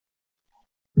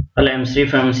Hello, I'm Sri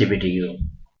from CBTU.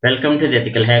 Welcome to the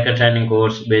Ethical Hacker Training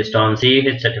course based on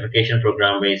CEH Certification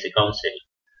Program Basic Council.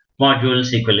 Module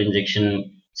SQL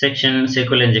Injection, Section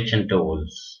SQL Injection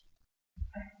Tools.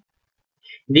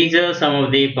 These are some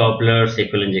of the popular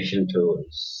SQL injection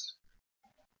tools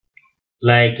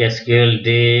like SQL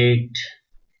Dict,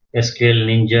 SQL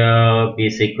Ninja,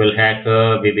 BSQL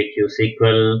Hacker, BBQ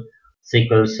SQL,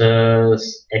 SQL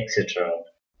Source, etc.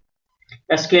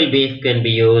 SQL Beef can be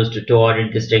used to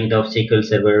audit the strength of SQL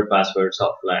Server passwords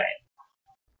offline.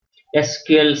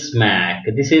 SQL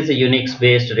SMAC. This is a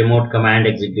Unix-based remote command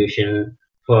execution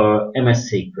for MS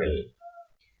SQL.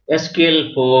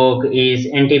 SQL Poke is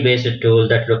an NT-based tool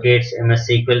that locates MS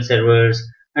SQL servers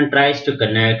and tries to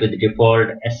connect with the default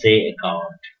SA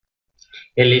account.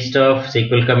 A list of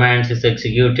SQL commands is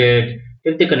executed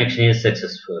if the connection is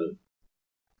successful.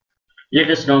 Let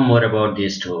us know more about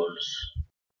these tools.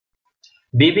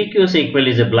 BBQ SQL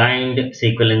is a blind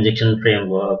SQL injection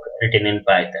framework written in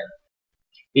Python.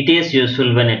 It is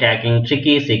useful when attacking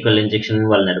tricky SQL injection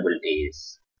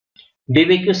vulnerabilities.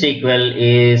 BBQ SQL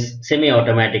is a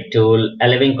semi-automatic tool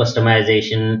allowing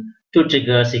customization to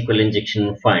trigger SQL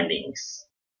injection findings.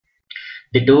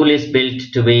 The tool is built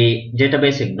to be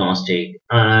database agnostic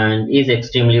and is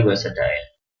extremely versatile.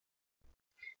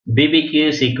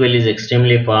 BBQ SQL is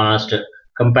extremely fast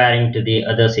comparing to the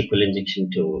other SQL injection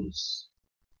tools.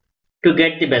 To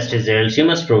get the best results, you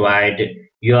must provide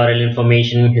URL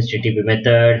information, HTTP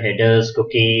method, headers,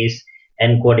 cookies,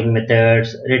 encoding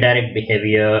methods, redirect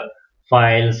behavior,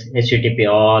 files, HTTP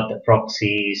auth,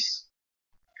 proxies.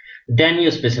 Then you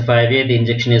specify where the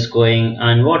injection is going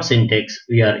and what syntax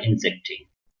we are injecting.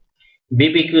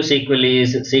 BBQ SQL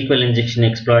is a SQL injection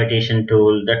exploitation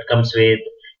tool that comes with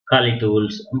Kali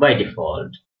tools by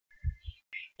default.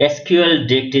 SQL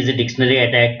Dict is a dictionary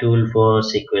attack tool for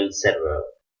SQL Server.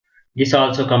 This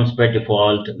also comes by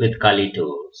default with Kali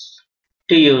tools.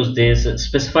 To use this,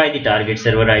 specify the target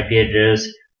server IP address,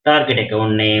 target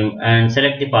account name, and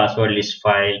select the password list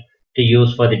file to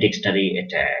use for the dictionary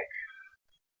attack.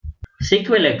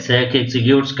 SQL exec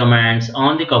executes commands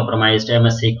on the compromised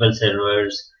MS SQL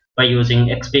servers by using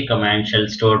XP command shell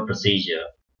store procedure.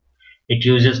 It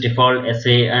uses default SA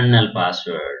and null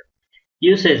password.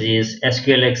 Usage is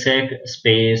SQL exec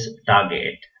space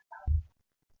target.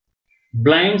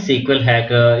 Blind SQL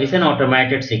Hacker is an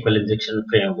automated SQL injection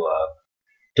framework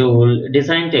tool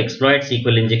designed to exploit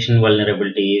SQL injection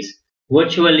vulnerabilities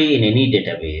virtually in any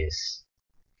database.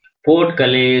 Port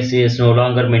Calais is no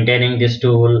longer maintaining this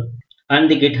tool, and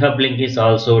the GitHub link is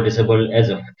also disabled as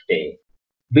of today.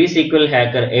 BSQL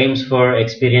Hacker aims for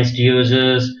experienced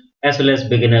users as well as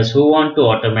beginners who want to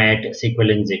automate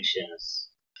SQL injections.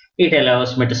 It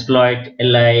allows Metasploit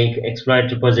alike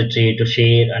exploit repository to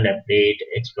share and update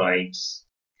exploits.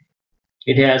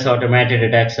 It has automated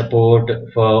attack support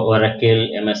for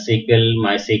Oracle, MS SQL,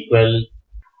 MySQL.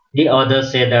 The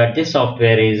authors say that this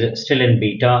software is still in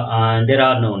beta and there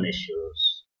are known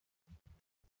issues.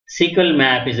 SQL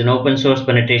Map is an open source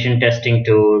penetration testing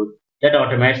tool that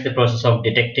automates the process of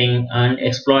detecting and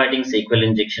exploiting SQL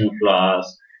injection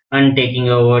flaws and taking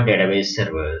over database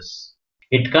servers.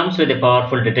 It comes with a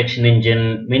powerful detection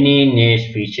engine, many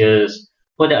niche features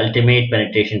for the ultimate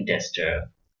penetration tester,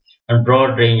 and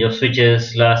broad range of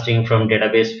switches lasting from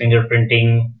database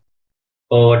fingerprinting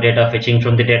or data fetching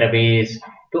from the database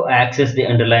to access the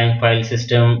underlying file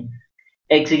system,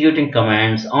 executing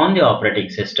commands on the operating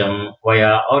system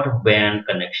via out-of-band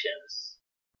connections.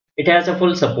 It has a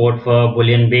full support for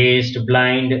Boolean-based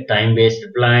blind, time-based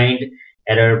blind,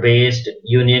 error-based,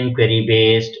 union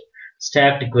query-based,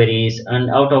 stacked queries, and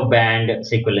out-of-band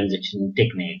SQL injection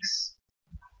techniques.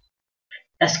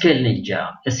 SQL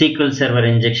Ninja, a SQL Server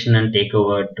injection and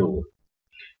takeover tool.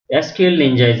 SQL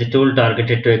Ninja is a tool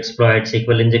targeted to exploit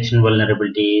SQL injection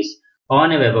vulnerabilities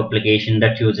on a web application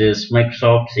that uses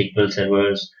Microsoft SQL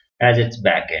servers as its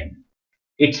backend.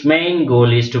 Its main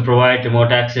goal is to provide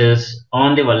remote access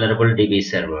on the vulnerable DB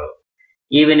server,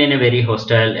 even in a very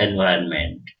hostile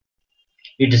environment.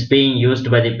 It is being used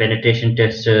by the penetration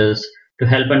testers to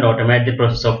help and automate the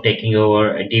process of taking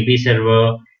over a DB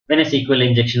server when a SQL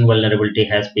injection vulnerability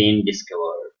has been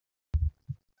discovered.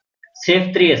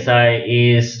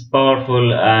 Safe3SI is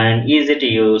powerful and easy to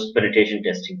use penetration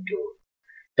testing tool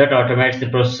that automates the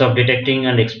process of detecting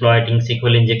and exploiting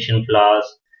SQL injection flaws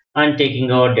and taking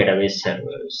over database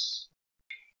servers.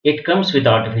 It comes with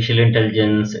artificial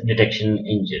intelligence detection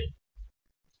engine.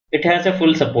 It has a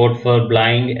full support for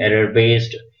blind,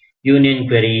 error-based, union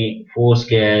query, force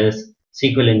gas,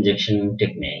 SQL injection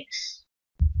techniques.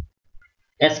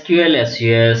 SQL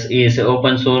SUS is an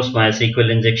open source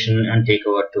MySQL injection and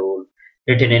takeover tool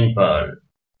written in Perl.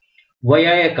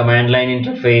 Via a command line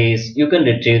interface, you can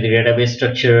retrieve the database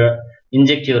structure,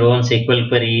 inject your own SQL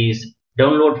queries,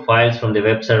 download files from the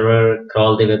web server,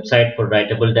 crawl the website for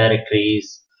writable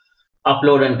directories,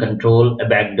 upload and control a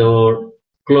backdoor,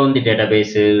 clone the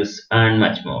databases, and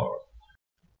much more.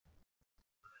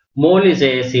 Mole is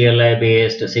a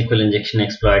CLI-based SQL injection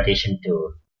exploitation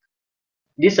tool.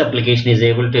 This application is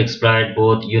able to exploit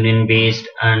both union-based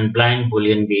and blind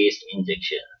boolean-based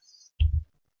injections.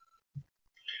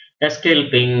 SQL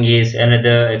ping is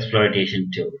another exploitation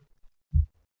tool.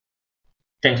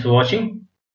 Thanks for watching.